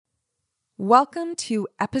Welcome to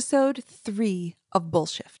episode 3 of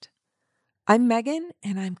Bullshift. I'm Megan,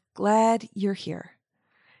 and I'm glad you're here.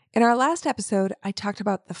 In our last episode, I talked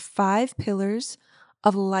about the 5 pillars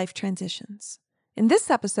of life transitions. In this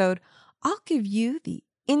episode, I'll give you the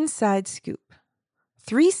inside scoop.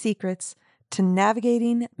 3 secrets to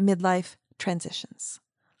navigating midlife transitions.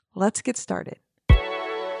 Let's get started.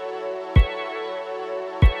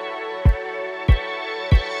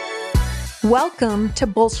 Welcome to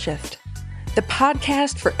Bullshift, the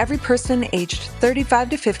podcast for every person aged 35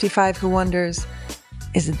 to 55 who wonders,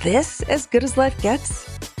 is this as good as life gets?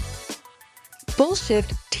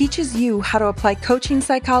 Bullshift teaches you how to apply coaching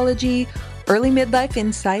psychology, early midlife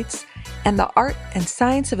insights, and the art and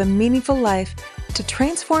science of a meaningful life to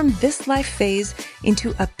transform this life phase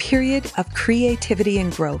into a period of creativity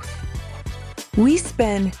and growth. We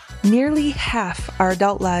spend nearly half our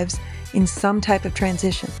adult lives in some type of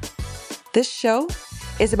transition. This show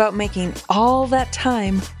is about making all that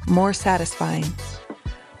time more satisfying.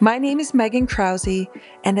 My name is Megan Krause,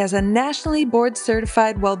 and as a nationally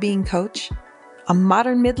board-certified well-being coach, a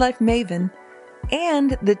modern midlife maven,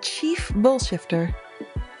 and the chief bullshifter,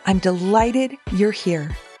 I'm delighted you're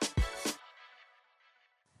here.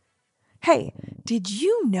 Hey, did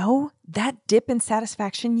you know that dip in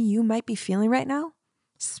satisfaction you might be feeling right now,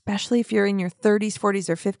 especially if you're in your 30s, 40s,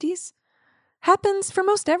 or 50s, happens for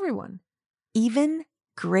most everyone, even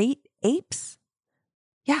great apes?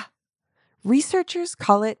 Yeah. Researchers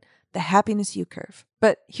call it the happiness U-curve.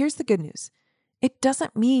 But here's the good news. It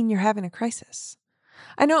doesn't mean you're having a crisis.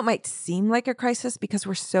 I know it might seem like a crisis because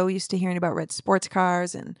we're so used to hearing about red sports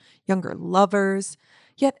cars and younger lovers.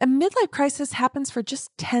 Yet a midlife crisis happens for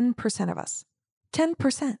just 10% of us.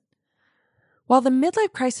 10%. While the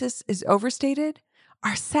midlife crisis is overstated,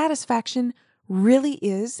 our satisfaction really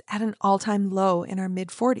is at an all-time low in our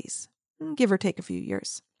mid-40s. Give or take a few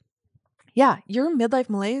years. Yeah, your midlife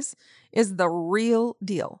malaise is the real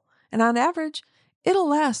deal. And on average, it'll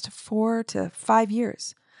last 4 to 5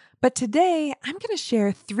 years. But today, I'm going to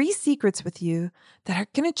share 3 secrets with you that are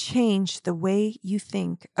going to change the way you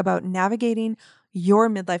think about navigating your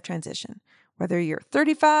midlife transition, whether you're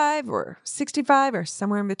 35 or 65 or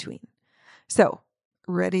somewhere in between. So,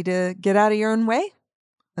 ready to get out of your own way?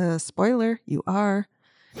 Spoiler, you are.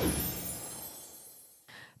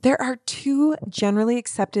 There are 2 generally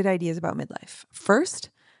accepted ideas about midlife. First,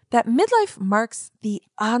 that midlife marks the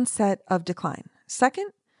onset of decline. Second,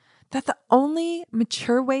 that the only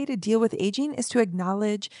mature way to deal with aging is to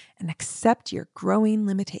acknowledge and accept your growing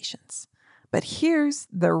limitations. But here's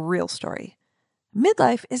the real story.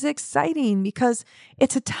 Midlife is exciting because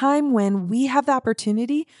it's a time when we have the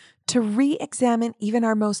opportunity to re-examine even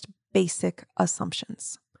our most basic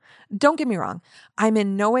assumptions. Don't get me wrong. I'm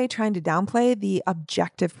in no way trying to downplay the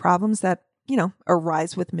objective problems that,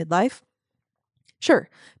 arise with midlife. Sure,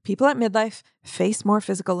 people at midlife face more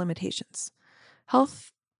physical limitations.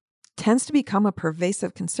 Health tends to become a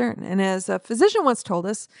pervasive concern. And as a physician once told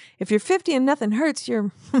us, if you're 50 and nothing hurts,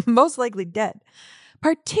 you're most likely dead.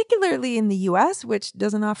 Particularly in the US, which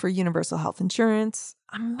doesn't offer universal health insurance,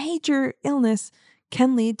 a major illness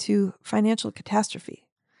can lead to financial catastrophe.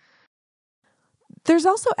 There's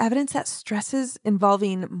also evidence that stresses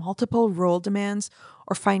involving multiple role demands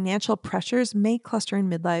or financial pressures may cluster in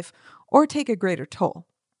midlife or take a greater toll.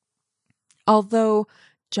 Although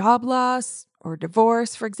job loss or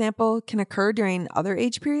divorce, for example, can occur during other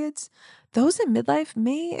age periods, those in midlife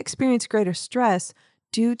may experience greater stress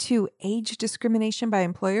due to age discrimination by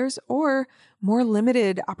employers or more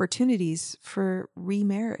limited opportunities for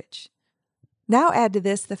remarriage. Now add to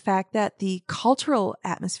this the fact that the cultural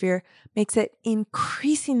atmosphere makes it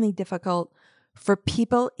increasingly difficult for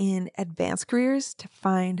people in advanced careers to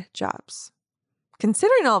find jobs.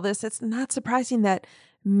 Considering all this, it's not surprising that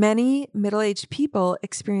many middle-aged people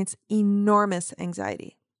experience enormous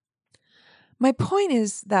anxiety. My point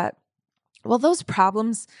is that while those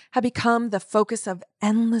problems have become the focus of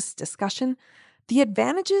endless discussion, the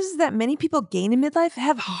advantages that many people gain in midlife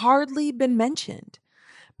have hardly been mentioned.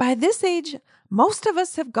 By this age, most of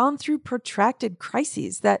us have gone through protracted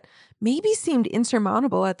crises that maybe seemed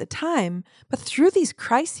insurmountable at the time, but through these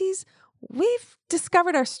crises, we've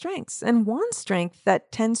discovered our strengths. And one strength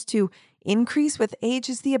that tends to increase with age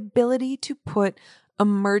is the ability to put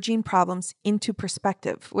emerging problems into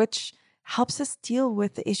perspective, which helps us deal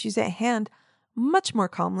with the issues at hand much more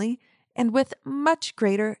calmly and with much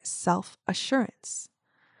greater self-assurance.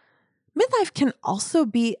 Midlife can also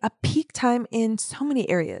be a peak time in so many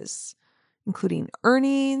areas, including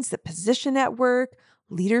earnings, the position at work,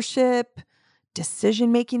 leadership,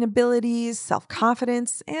 decision-making abilities,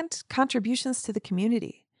 self-confidence, and contributions to the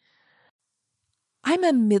community. I'm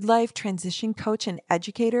a midlife transition coach and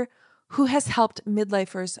educator who has helped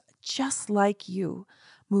midlifers just like you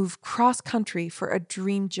move cross country for a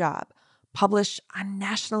dream job, publish a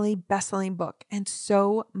nationally best-selling book, and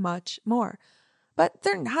so much more. But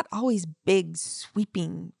they're not always big,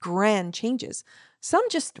 sweeping, grand changes. Some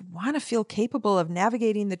just want to feel capable of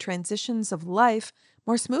navigating the transitions of life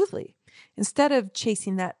more smoothly instead of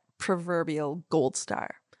chasing that proverbial gold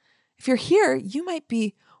star. If you're here, you might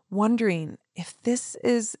be wondering if this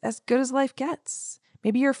is as good as life gets.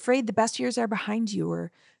 Maybe you're afraid the best years are behind you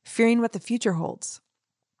or fearing what the future holds.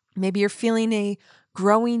 Maybe you're feeling a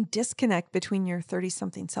growing disconnect between your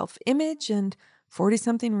 30-something self-image and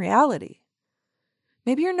 40-something reality.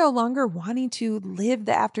 Maybe you're no longer wanting to live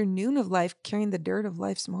the afternoon of life carrying the dirt of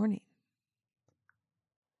life's morning.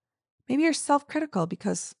 Maybe you're self-critical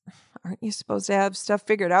because aren't you supposed to have stuff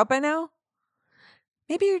figured out by now?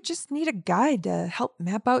 Maybe you just need a guide to help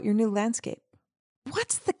map out your new landscape.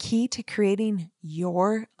 What's the key to creating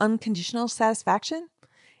your unconditional satisfaction?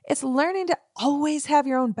 It's learning to always have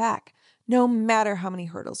your own back, no matter how many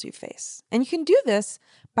hurdles you face. And you can do this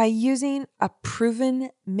by using a proven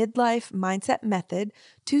midlife mindset method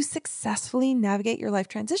to successfully navigate your life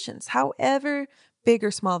transitions, however big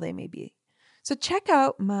or small they may be. So check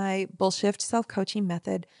out my Bullshift self-coaching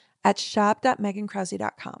method at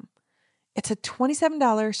shop.megankrause.com. It's a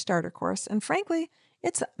 $27 starter course, and frankly,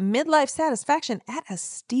 it's midlife satisfaction at a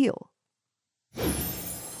steal.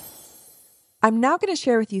 I'm now going to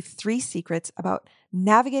share with you 3 secrets about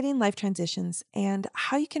navigating life transitions and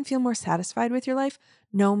how you can feel more satisfied with your life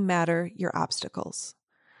no matter your obstacles.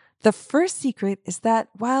 The first secret is that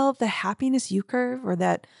while the happiness U-curve or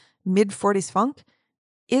that mid-40s funk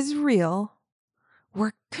is real,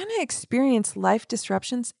 we're going to experience life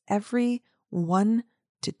disruptions every 1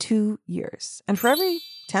 to 2 years. And for every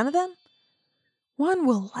 10 of them, one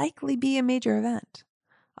will likely be a major event.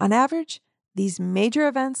 On average, these major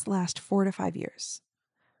events last 4 to 5 years.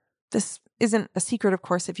 This isn't a secret, of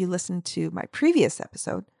course, if you listen to my previous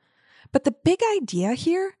episode, but the big idea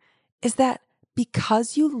here is that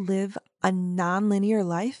because you live a nonlinear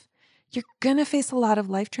life, you're going to face a lot of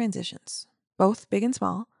life transitions, both big and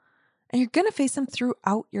small, and you're going to face them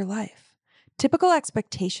throughout your life. Typical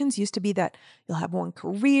expectations used to be that you'll have one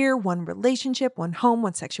career, one relationship, one home,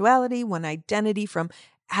 one sexuality, one identity from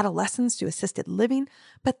adolescence to assisted living.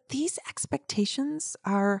 But these expectations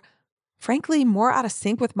are, frankly, more out of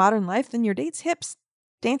sync with modern life than your date's hips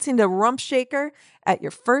dancing to Rump Shaker at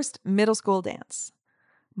your first middle school dance.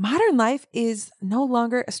 Modern life is no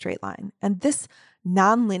longer a straight line, and this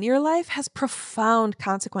nonlinear life has profound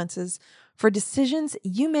consequences for decisions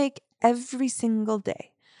you make every single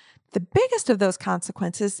day. The biggest of those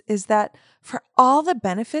consequences is that for all the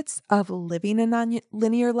benefits of living a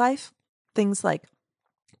nonlinear life, things like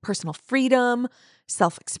personal freedom,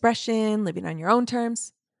 self-expression, living on your own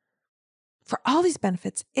terms, for all these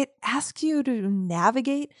benefits, it asks you to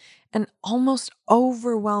navigate an almost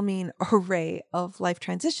overwhelming array of life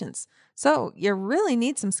transitions. So you really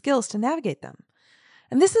need some skills to navigate them.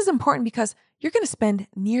 And this is important because you're going to spend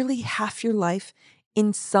nearly half your life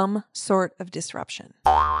in some sort of disruption.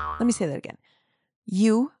 Let me say that again.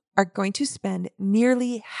 You are going to spend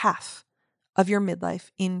nearly half of your midlife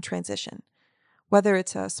in transition, whether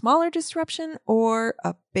it's a smaller disruption or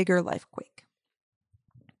a bigger life quake.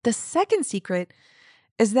 The second secret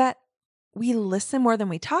is that we listen more than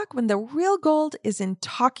we talk when the real gold is in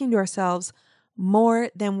talking to ourselves more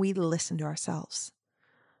than we listen to ourselves.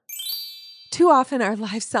 Too often our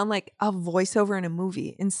lives sound like a voiceover in a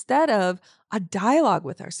movie instead of a dialogue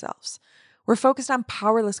with ourselves. We're focused on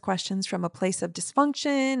powerless questions from a place of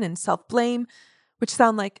dysfunction and self-blame, which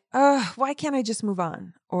sound like, why can't I just move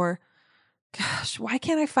on? Or, gosh, why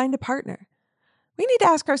can't I find a partner? We need to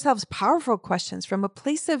ask ourselves powerful questions from a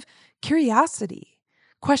place of curiosity.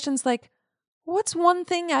 Questions like, what's one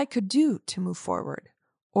thing I could do to move forward?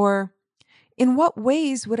 Or, in what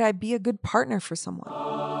ways would I be a good partner for someone?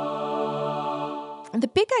 And the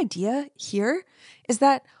big idea here is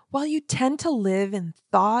that while you tend to live in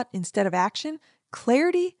thought instead of action,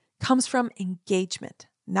 clarity comes from engagement,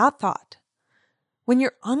 not thought. When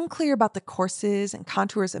you're unclear about the courses and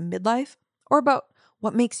contours of midlife or about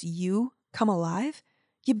what makes you come alive,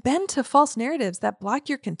 you bend to false narratives that block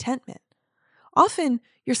your contentment. Often,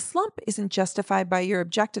 your slump isn't justified by your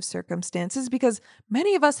objective circumstances because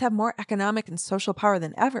many of us have more economic and social power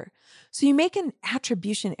than ever. So you make an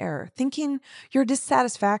attribution error, thinking your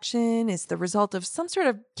dissatisfaction is the result of some sort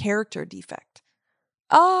of character defect.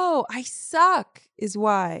 Oh, I suck is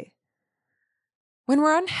why. When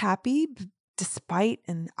we're unhappy, despite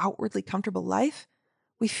an outwardly comfortable life,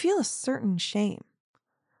 we feel a certain shame.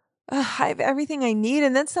 I have everything I need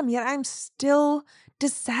and then some, yet I'm still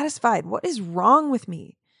dissatisfied. What is wrong with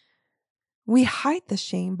me? We hide the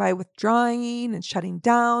shame by withdrawing and shutting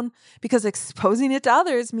down because exposing it to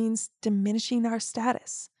others means diminishing our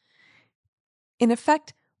status. In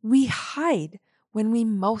effect, we hide when we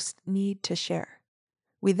most need to share.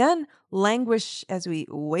 We then languish as we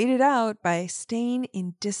wait it out by staying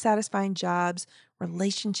in dissatisfying jobs,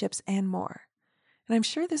 relationships, and more. And I'm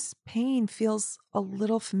sure this pain feels a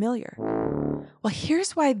little familiar. Well,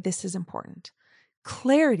 here's why this is important.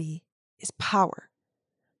 Clarity is power.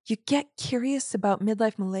 You get curious about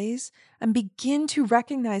midlife malaise and begin to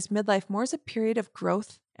recognize midlife more as a period of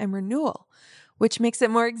growth and renewal, which makes it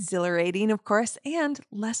more exhilarating, of course, and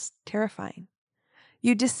less terrifying.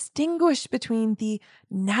 You distinguish between the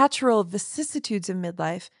natural vicissitudes of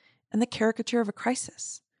midlife and the caricature of a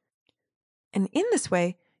crisis. And in this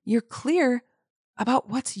way, you're clear about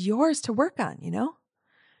what's yours to work on,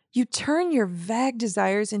 You turn your vague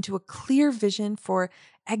desires into a clear vision for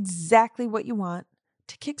exactly what you want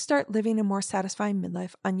to kickstart living a more satisfying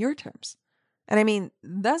midlife on your terms. And I mean,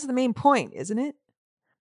 that's the main point, isn't it?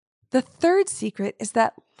 The third secret is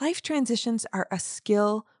that life transitions are a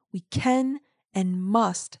skill we can and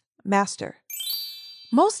must master.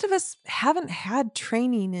 Most of us haven't had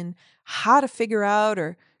training in how to figure out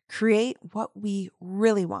or create what we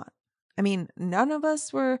really want. I mean, none of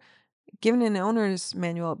us were given an owner's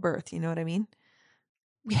manual at birth, you know what I mean?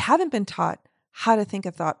 We haven't been taught how to think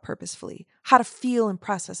a thought purposefully, how to feel and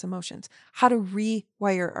process emotions, how to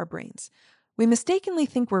rewire our brains. We mistakenly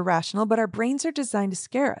think we're rational, but our brains are designed to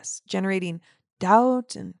scare us, generating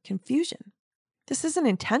doubt and confusion. This isn't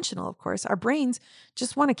intentional, of course. Our brains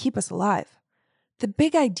just want to keep us alive. The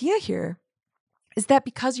big idea here is that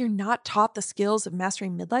because you're not taught the skills of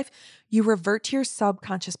mastering midlife, you revert to your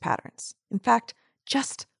subconscious patterns. In fact,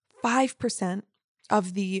 just 5%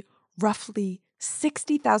 of the roughly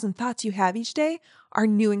 60,000 thoughts you have each day are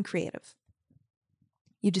new and creative.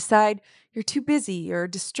 You decide you're too busy or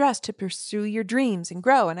distressed to pursue your dreams and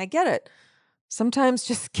grow, and I get it. Sometimes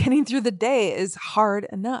just getting through the day is hard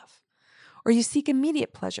enough. Or you seek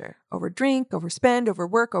immediate pleasure over drink, overspend,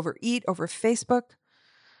 overwork, overeat, over Facebook.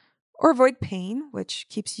 Or avoid pain, which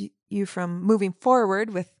keeps you from moving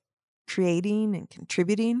forward with creating and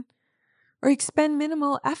contributing. Or you expend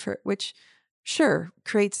minimal effort, which sure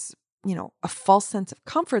creates, a false sense of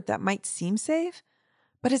comfort that might seem safe,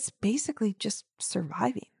 but it's basically just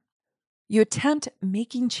surviving. You attempt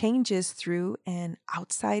making changes through an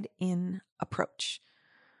outside-in approach.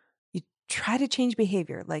 You try to change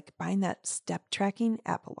behavior, like buying that step tracking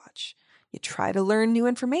Apple Watch. You try to learn new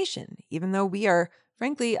information, even though we are,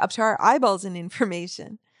 frankly, up to our eyeballs in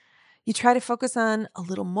information. You try to focus on a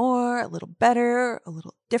little more, a little better, a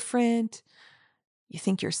little different. You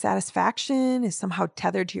think your satisfaction is somehow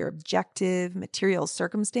tethered to your objective material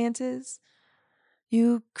circumstances.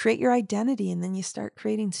 You create your identity and then you start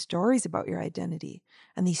creating stories about your identity.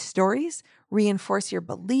 And these stories reinforce your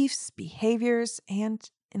beliefs, behaviors, and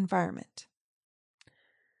environment.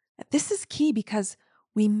 This is key because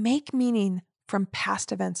we make meaning from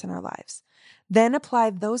past events in our lives, then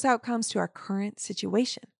apply those outcomes to our current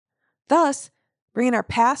situation, thus bringing our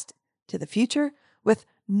past to the future with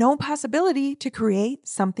no possibility to create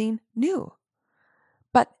something new.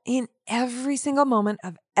 But in every single moment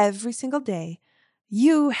of every single day,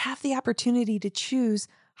 you have the opportunity to choose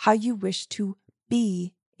how you wish to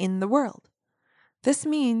be in the world. This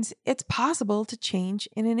means it's possible to change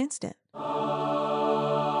in an instant.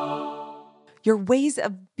 Your ways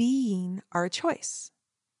of being are a choice.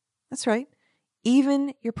 That's right.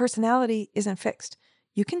 Even your personality isn't fixed.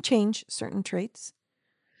 You can change certain traits.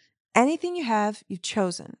 Anything you have, you've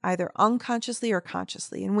chosen, either unconsciously or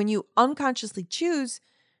consciously. And when you unconsciously choose,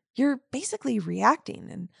 you're basically reacting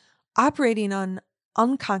and operating on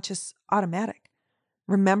unconscious automatic.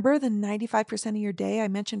 Remember the 95% of your day I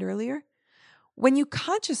mentioned earlier? When you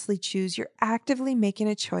consciously choose, you're actively making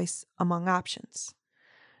a choice among options.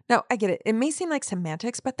 Now, I get it. It may seem like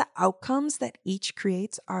semantics, but the outcomes that each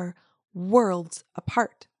creates are worlds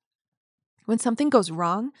apart. When something goes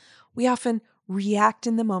wrong, we often react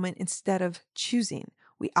in the moment instead of choosing.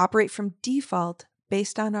 We operate from default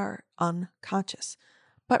based on our unconscious.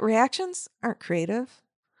 But reactions aren't creative.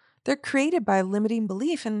 They're created by limiting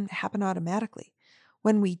belief and happen automatically.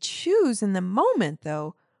 When we choose in the moment,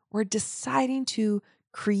 though, we're deciding to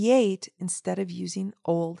create instead of using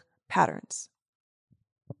old patterns.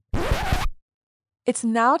 It's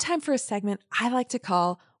now time for a segment I like to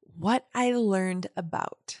call What I Learned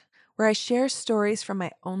About, where I share stories from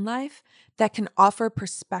my own life that can offer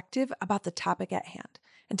perspective about the topic at hand.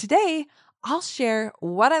 And today, I'll share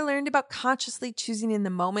what I learned about consciously choosing in the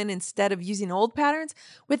moment instead of using old patterns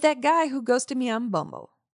with that guy who ghosted me on Bumble.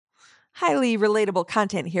 Highly relatable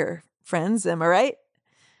content here, friends, am I right?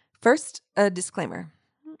 First, a disclaimer.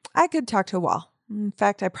 I could talk to a wall. In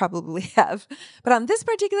fact, I probably have. But on this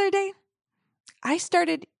particular day, I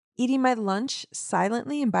started eating my lunch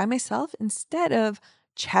silently and by myself instead of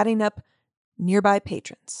chatting up nearby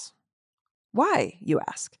patrons. Why, you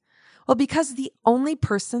ask? Well, because the only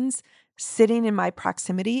persons sitting in my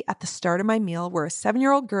proximity at the start of my meal were a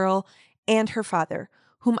 7-year-old girl and her father,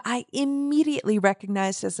 whom I immediately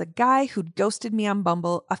recognized as a guy who'd ghosted me on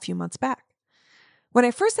Bumble a few months back. When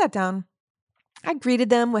I first sat down, I greeted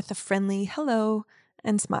them with a friendly hello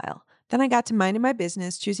and smile. Then I got to minding my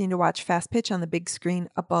business, choosing to watch Fast Pitch on the big screen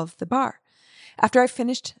above the bar. After I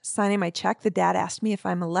finished signing my check, the dad asked me if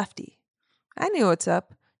I'm a lefty. I knew what's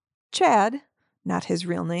up. Chad, not his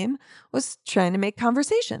real name, was trying to make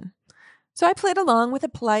conversation. So I played along with a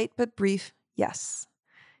polite but brief yes.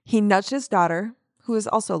 He nudged his daughter, who is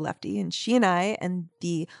also a lefty, and she and I and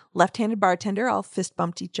the left-handed bartender all fist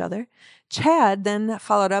bumped each other. Chad then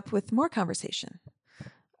followed up with more conversation.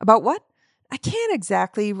 About what? I can't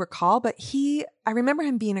exactly recall, but I remember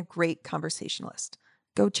him being a great conversationalist.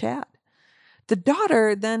 Go Chad. The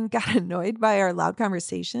daughter then got annoyed by our loud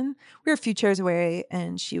conversation. We were a few chairs away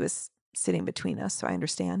and she was sitting between us, so I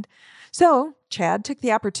understand. So Chad took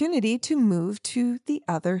the opportunity to move to the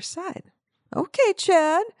other side. Okay,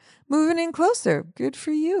 Chad, moving in closer. Good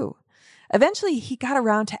for you. Eventually, he got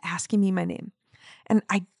around to asking me my name. And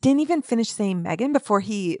I didn't even finish saying Megan before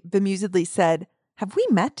he bemusedly said, "Have we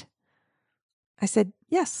met?" I said,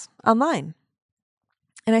 "Yes, online."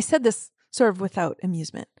 And I said this sort of without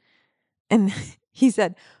amusement. And he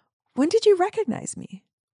said, "When did you recognize me?"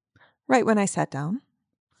 "Right when I sat down."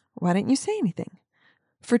 "Why didn't you say anything?"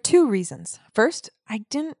 "For 2 reasons. First, I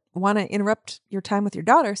didn't want to interrupt your time with your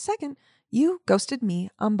daughter. Second, you ghosted me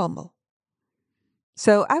on Bumble."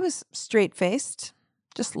 So I was straight-faced,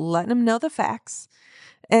 just letting him know the facts.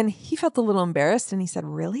 And he felt a little embarrassed and he said,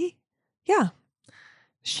 "Really?" "Yeah."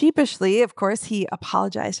 Sheepishly, of course, he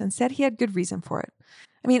apologized and said he had good reason for it.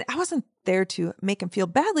 I mean, I wasn't there to make him feel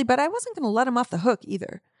badly, but I wasn't going to let him off the hook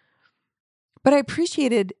either. But I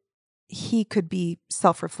appreciated he could be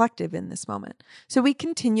self-reflective in this moment. So we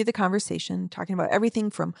continued the conversation, talking about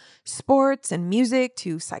everything from sports and music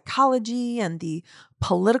to psychology and the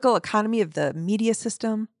political economy of the media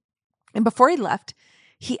system. And before he left,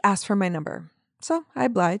 he asked for my number. So I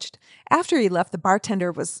obliged. After he left, the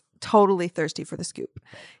bartender was totally thirsty for the scoop.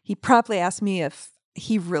 He promptly asked me if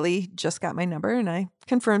he really just got my number, and I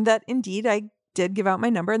confirmed that indeed I did give out my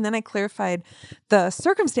number, and then I clarified the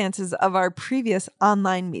circumstances of our previous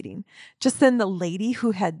online meeting. Just then, the lady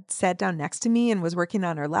who had sat down next to me and was working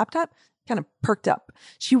on her laptop kind of perked up.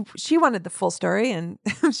 She wanted the full story, and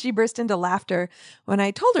she burst into laughter when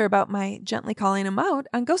I told her about my gently calling him out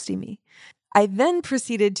on ghosting me. I then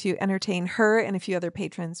proceeded to entertain her and a few other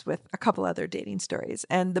patrons with a couple other dating stories,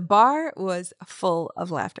 and the bar was full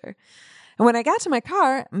of laughter. And when I got to my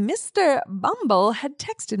car, Mr. Bumble had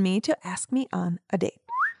texted me to ask me on a date.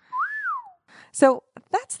 So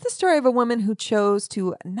that's the story of a woman who chose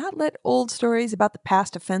to not let old stories about the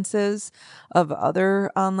past offenses of other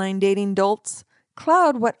online dating dolts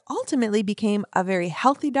cloud what ultimately became a very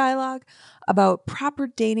healthy dialogue about proper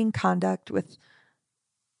dating conduct with,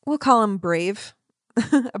 we'll call him Brave,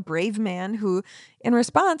 a brave man who, in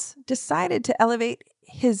response, decided to elevate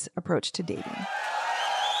his approach to dating.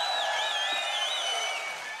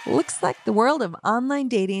 Looks like the world of online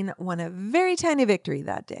dating won a very tiny victory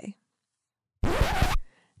that day.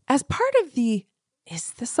 As part of the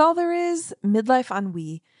 "Is this all there is?" midlife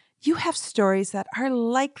ennui, you have stories that are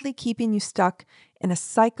likely keeping you stuck in a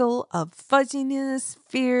cycle of fuzziness,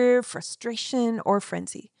 fear, frustration, or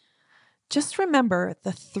frenzy. Just remember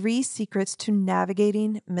the 3 secrets to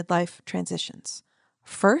navigating midlife transitions.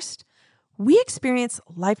 First, we experience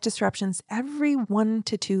life disruptions every 1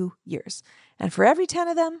 to 2 years. And for every 10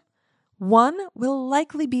 of them, 1 will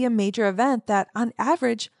likely be a major event that, on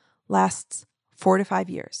average, lasts 4 to 5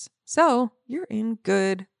 years. So you're in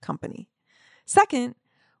good company. Second,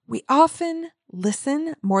 we often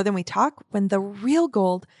listen more than we talk when the real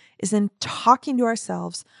gold is in talking to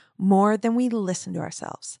ourselves more than we listen to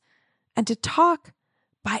ourselves. And to talk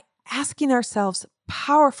by asking ourselves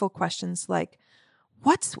powerful questions like,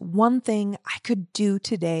 what's one thing I could do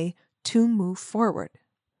today to move forward?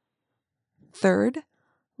 Third,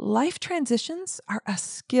 life transitions are a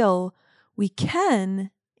skill we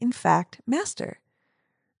can, in fact, master,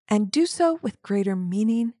 and do so with greater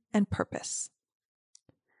meaning and purpose.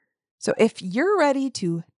 So if you're ready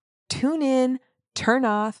to tune in, turn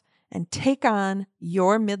off, and take on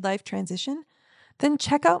your midlife transition, then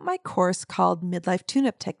check out my course called Midlife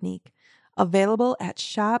Tune-Up Technique, available at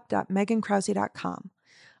shop.megankrause.com.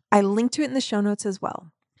 I linked to it in the show notes as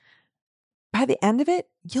well. By the end of it,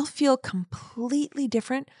 you'll feel completely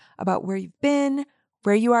different about where you've been,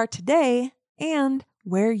 where you are today, and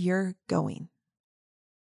where you're going.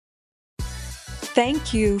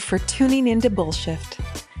 Thank you for tuning into Bullshift.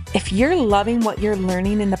 If you're loving what you're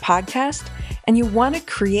learning in the podcast and you want to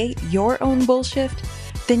create your own Bullshift,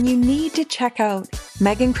 then you need to check out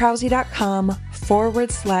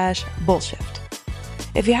megankrause.com/Bullshift.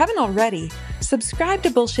 If you haven't already, subscribe to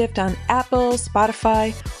Bullshift on Apple,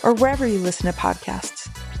 Spotify, or wherever you listen to podcasts.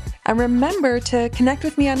 And remember to connect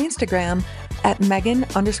with me on Instagram at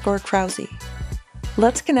Megan_Krause.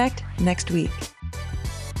 Let's connect next week.